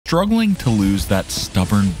struggling to lose that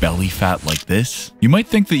stubborn belly fat like this? You might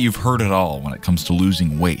think that you've heard it all when it comes to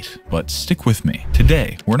losing weight, but stick with me.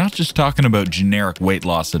 Today, we're not just talking about generic weight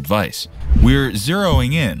loss advice. We're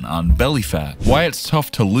zeroing in on belly fat, why it's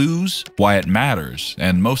tough to lose, why it matters,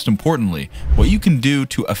 and most importantly, what you can do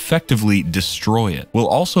to effectively destroy it. We'll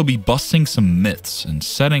also be busting some myths and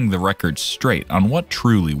setting the record straight on what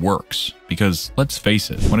truly works. Because let's face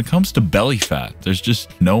it, when it comes to belly fat, there's just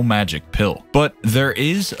no magic pill. But there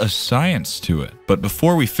is a science to it. But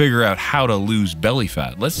before we figure out how to lose belly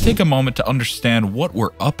fat, let's take a moment to understand what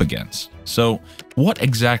we're up against. So, what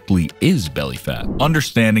exactly is belly fat?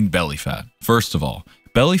 Understanding belly fat. First of all,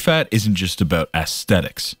 belly fat isn't just about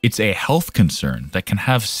aesthetics. It's a health concern that can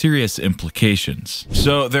have serious implications.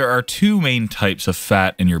 So, there are two main types of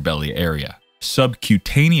fat in your belly area.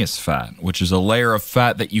 Subcutaneous fat, which is a layer of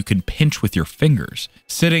fat that you can pinch with your fingers,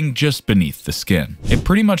 sitting just beneath the skin. It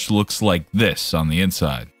pretty much looks like this on the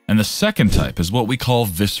inside. And the second type is what we call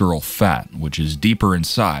visceral fat, which is deeper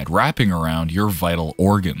inside, wrapping around your vital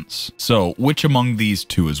organs. So, which among these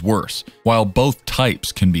two is worse? While both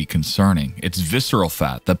types can be concerning, it's visceral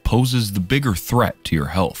fat that poses the bigger threat to your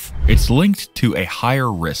health. It's linked to a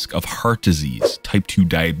higher risk of heart disease, type 2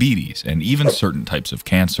 diabetes, and even certain types of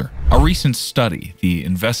cancer. A recent study, the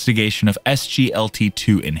investigation of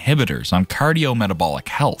SGLT2 inhibitors on cardiometabolic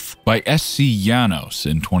health by SC Janos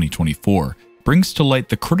in 2024, brings to light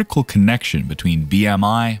the critical connection between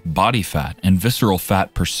BMI, body fat, and visceral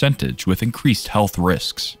fat percentage with increased health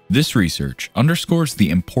risks. This research underscores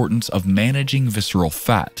the importance of managing visceral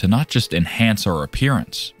fat to not just enhance our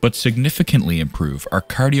appearance, but significantly improve our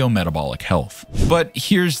cardiometabolic health. But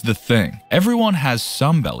here's the thing, everyone has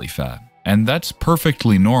some belly fat, and that's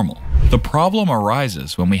perfectly normal. The problem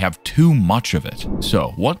arises when we have too much of it.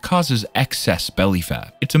 So, what causes excess belly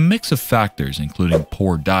fat? It's a mix of factors including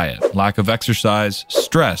poor diet, lack of exercise,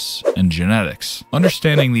 stress, and genetics.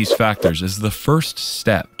 Understanding these factors is the first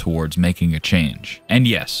step towards making a change. And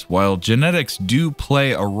yes, while genetics do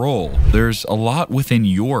play a role, there's a lot within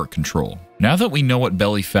your control. Now that we know what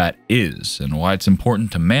belly fat is and why it's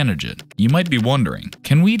important to manage it, you might be wondering,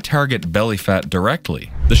 can we target belly fat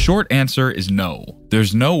directly? The short answer is no.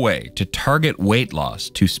 There's no way to target weight loss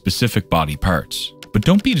to specific body parts. But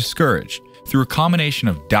don't be discouraged. Through a combination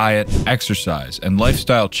of diet, exercise, and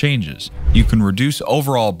lifestyle changes, you can reduce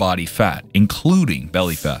overall body fat, including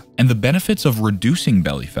belly fat. And the benefits of reducing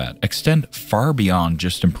belly fat extend far beyond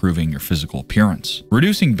just improving your physical appearance.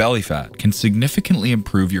 Reducing belly fat can significantly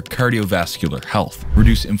improve your cardiovascular health,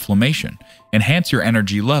 reduce inflammation, enhance your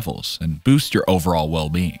energy levels, and boost your overall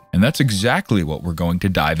well-being. And that's exactly what we're going to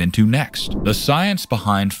dive into next, the science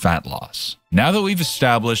behind fat loss. Now that we've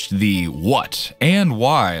established the what and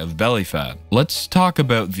why of belly fat, let's talk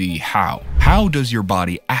about the how. How does your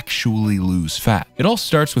body actually lose fat? It all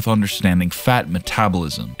starts with understanding fat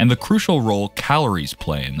metabolism and the crucial role calories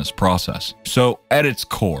play in this process. So, at its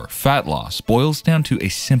core, fat loss boils down to a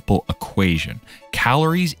simple equation: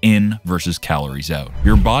 calories in versus calories out.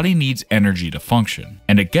 Your body needs energy to function,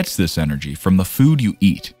 and it gets this energy from the food you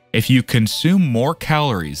eat. If you consume more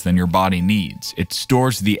calories than your body needs, it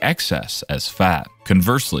stores the excess as fat.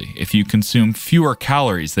 Conversely, if you consume fewer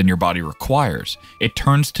calories than your body requires, it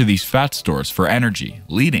turns to these fat stores for energy,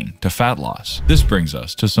 leading to fat loss. This brings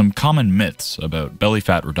us to some common myths about belly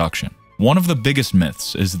fat reduction. One of the biggest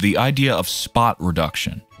myths is the idea of spot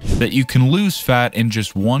reduction, that you can lose fat in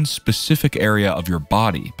just one specific area of your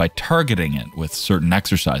body by targeting it with certain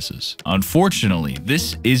exercises. Unfortunately,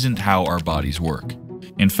 this isn't how our bodies work.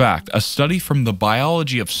 In fact, a study from the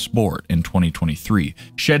Biology of Sport in 2023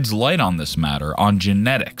 sheds light on this matter on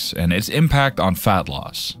genetics and its impact on fat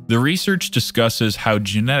loss. The research discusses how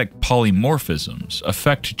genetic polymorphisms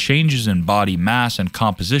affect changes in body mass and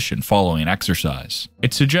composition following exercise.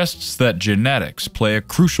 It suggests that genetics play a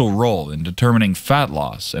crucial role in determining fat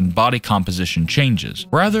loss and body composition changes,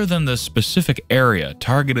 rather than the specific area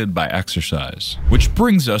targeted by exercise. Which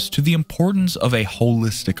brings us to the importance of a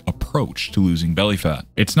holistic approach to losing belly fat.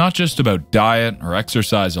 It's not just about diet or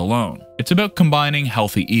exercise alone. It's about combining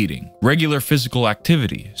healthy eating, regular physical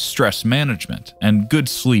activity, stress management, and good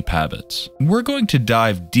sleep habits. We're going to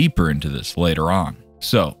dive deeper into this later on.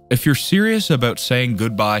 So, if you're serious about saying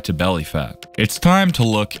goodbye to belly fat, it's time to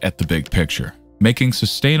look at the big picture. Making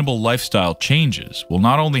sustainable lifestyle changes will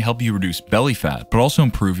not only help you reduce belly fat, but also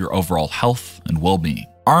improve your overall health and well-being.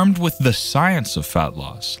 Armed with the science of fat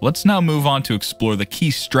loss, let's now move on to explore the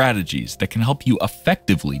key strategies that can help you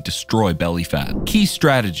effectively destroy belly fat. Key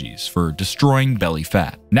strategies for destroying belly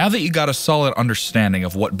fat. Now that you got a solid understanding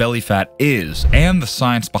of what belly fat is and the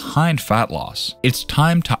science behind fat loss, it's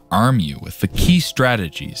time to arm you with the key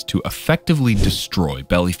strategies to effectively destroy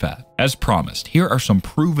belly fat. As promised, here are some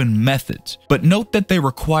proven methods, but note that they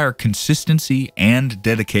require consistency and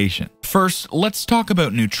dedication. First, let's talk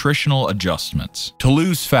about nutritional adjustments. To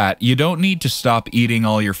lose fat, you don't need to stop eating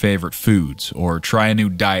all your favorite foods or try a new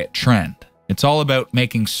diet trend. It's all about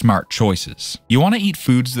making smart choices. You want to eat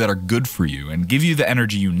foods that are good for you and give you the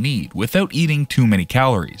energy you need without eating too many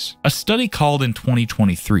calories. A study called in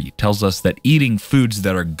 2023 tells us that eating foods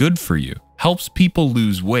that are good for you helps people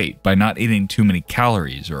lose weight by not eating too many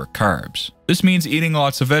calories or carbs. This means eating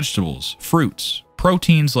lots of vegetables, fruits,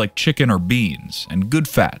 proteins like chicken or beans, and good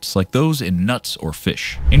fats like those in nuts or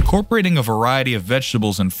fish. Incorporating a variety of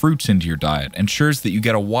vegetables and fruits into your diet ensures that you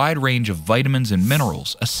get a wide range of vitamins and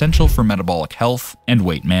minerals essential for metabolic health and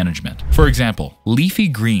weight management. For example, leafy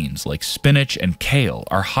greens like spinach and kale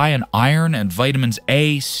are high in iron and vitamins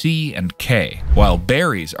A, C, and K, while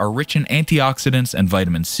berries are rich in antioxidants and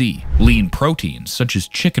vitamin C. Lean proteins such as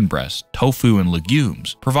chicken breast, tofu, and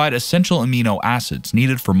legumes provide essential amino acids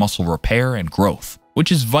needed for muscle repair and growth,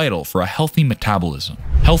 which is vital for a healthy metabolism.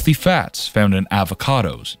 Healthy fats found in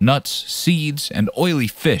avocados, nuts, seeds, and oily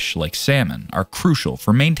fish like salmon are crucial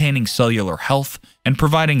for maintaining cellular health and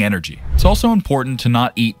providing energy. It's also important to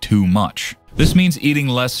not eat too much. This means eating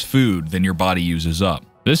less food than your body uses up.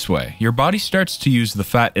 This way, your body starts to use the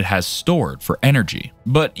fat it has stored for energy.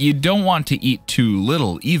 But you don't want to eat too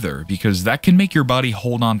little either, because that can make your body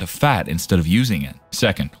hold on to fat instead of using it.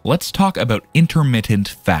 Second, let's talk about intermittent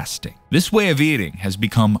fasting. This way of eating has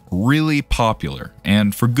become really popular,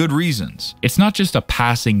 and for good reasons. It's not just a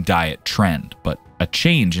passing diet trend, but a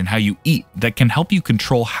change in how you eat that can help you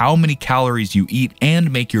control how many calories you eat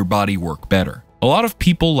and make your body work better. A lot of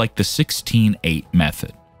people like the 16-8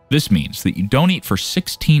 method. This means that you don't eat for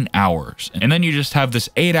 16 hours, and then you just have this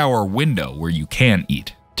 8-hour window where you can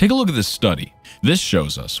eat. Take a look at this study. This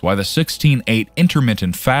shows us why the 16-8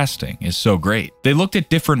 intermittent fasting is so great. They looked at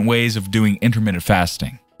different ways of doing intermittent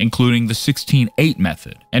fasting, including the 16-8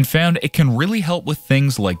 method, and found it can really help with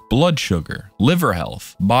things like blood sugar, liver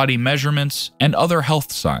health, body measurements, and other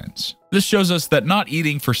health signs. This shows us that not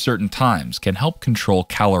eating for certain times can help control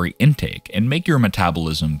calorie intake and make your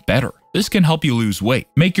metabolism better. This can help you lose weight,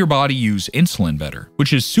 make your body use insulin better,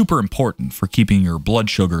 which is super important for keeping your blood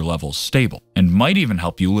sugar levels stable, and might even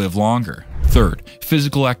help you live longer. Third,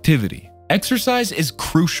 physical activity. Exercise is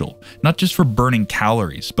crucial, not just for burning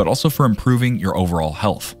calories, but also for improving your overall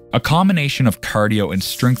health. A combination of cardio and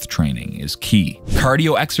strength training is key.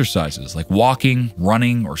 Cardio exercises like walking,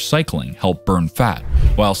 running, or cycling help burn fat,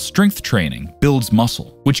 while strength training builds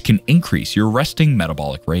muscle, which can increase your resting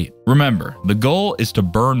metabolic rate. Remember, the goal is to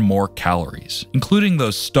burn more calories, including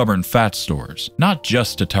those stubborn fat stores, not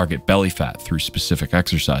just to target belly fat through specific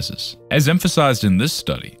exercises. As emphasized in this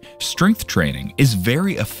study, strength training is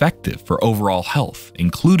very effective for overall health,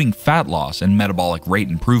 including fat loss and metabolic rate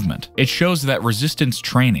improvement. It shows that resistance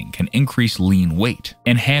training can increase lean weight,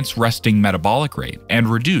 enhance resting metabolic rate, and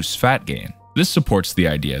reduce fat gain. This supports the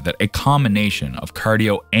idea that a combination of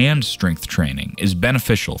cardio and strength training is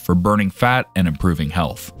beneficial for burning fat and improving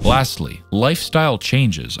health. Lastly, lifestyle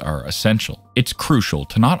changes are essential. It's crucial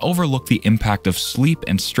to not overlook the impact of sleep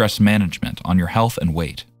and stress management on your health and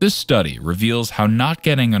weight. This study reveals how not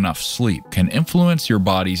getting enough sleep can influence your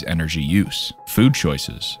body's energy use, food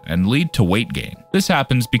choices, and lead to weight gain. This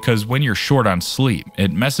happens because when you're short on sleep,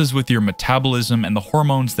 it messes with your metabolism and the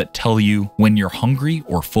hormones that tell you when you're hungry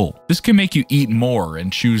or full. This can make you eat more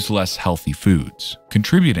and choose less healthy foods,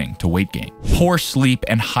 contributing to weight gain. Poor sleep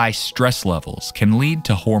and high stress levels can lead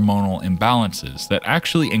to hormonal imbalances that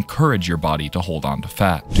actually encourage your body to hold on to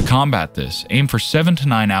fat. To combat this, aim for 7 to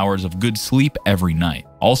 9 hours of good sleep every night.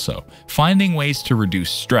 Also, finding ways to reduce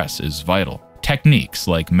stress is vital. Techniques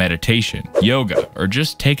like meditation, yoga, or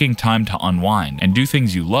just taking time to unwind and do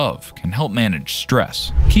things you love can help manage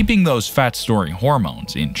stress, keeping those fat-storing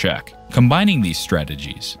hormones in check. Combining these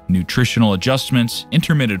strategies, nutritional adjustments,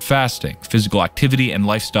 intermittent fasting, physical activity, and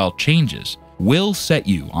lifestyle changes will set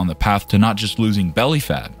you on the path to not just losing belly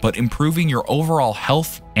fat, but improving your overall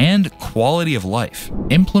health and quality of life.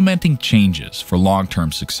 Implementing changes for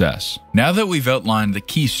long-term success. Now that we've outlined the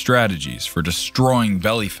key strategies for destroying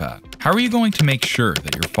belly fat, how are you going to make sure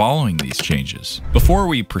that you're following these changes? Before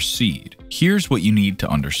we proceed, here's what you need to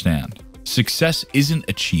understand. Success isn't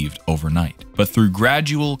achieved overnight, but through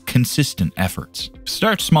gradual, consistent efforts.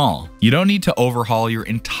 Start small. You don't need to overhaul your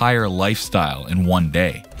entire lifestyle in one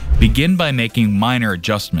day. Begin by making minor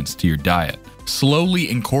adjustments to your diet, slowly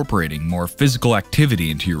incorporating more physical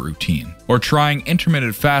activity into your routine, or trying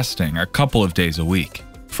intermittent fasting a couple of days a week.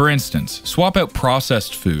 For instance, swap out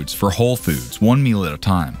processed foods for whole foods one meal at a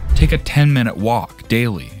time. Take a 10-minute walk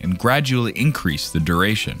daily and gradually increase the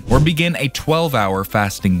duration, or begin a 12-hour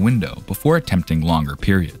fasting window before attempting longer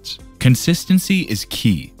periods. Consistency is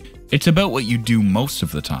key. It's about what you do most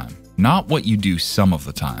of the time, not what you do some of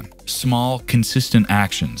the time. Small, consistent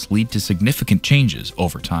actions lead to significant changes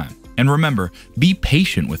over time. And remember, be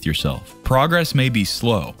patient with yourself. Progress may be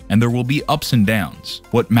slow, and there will be ups and downs.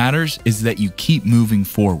 What matters is that you keep moving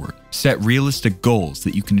forward. Set realistic goals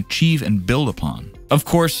that you can achieve and build upon. Of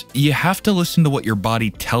course, you have to listen to what your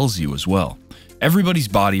body tells you as well. Everybody's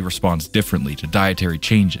body responds differently to dietary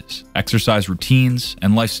changes, exercise routines,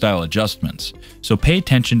 and lifestyle adjustments, so pay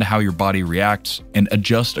attention to how your body reacts and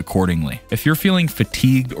adjust accordingly. If you're feeling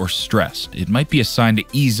fatigued or stressed, it might be a sign to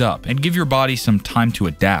ease up and give your body some time to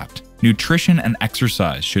adapt. Nutrition and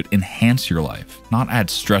exercise should enhance your life, not add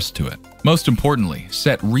stress to it. Most importantly,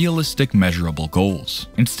 set realistic, measurable goals.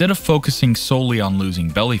 Instead of focusing solely on losing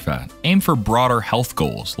belly fat, aim for broader health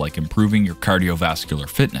goals like improving your cardiovascular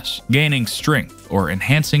fitness, gaining strength, or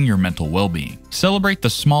enhancing your mental well-being. Celebrate the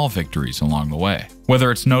small victories along the way,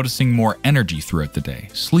 whether it's noticing more energy throughout the day,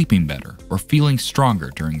 sleeping better, or feeling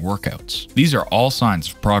stronger during workouts. These are all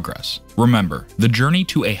signs of progress. Remember, the journey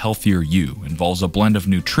to a healthier you involves a blend of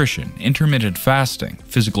nutrition, intermittent fasting,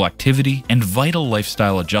 physical activity, and vital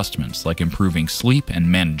lifestyle adjustments like improving sleep and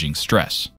managing stress.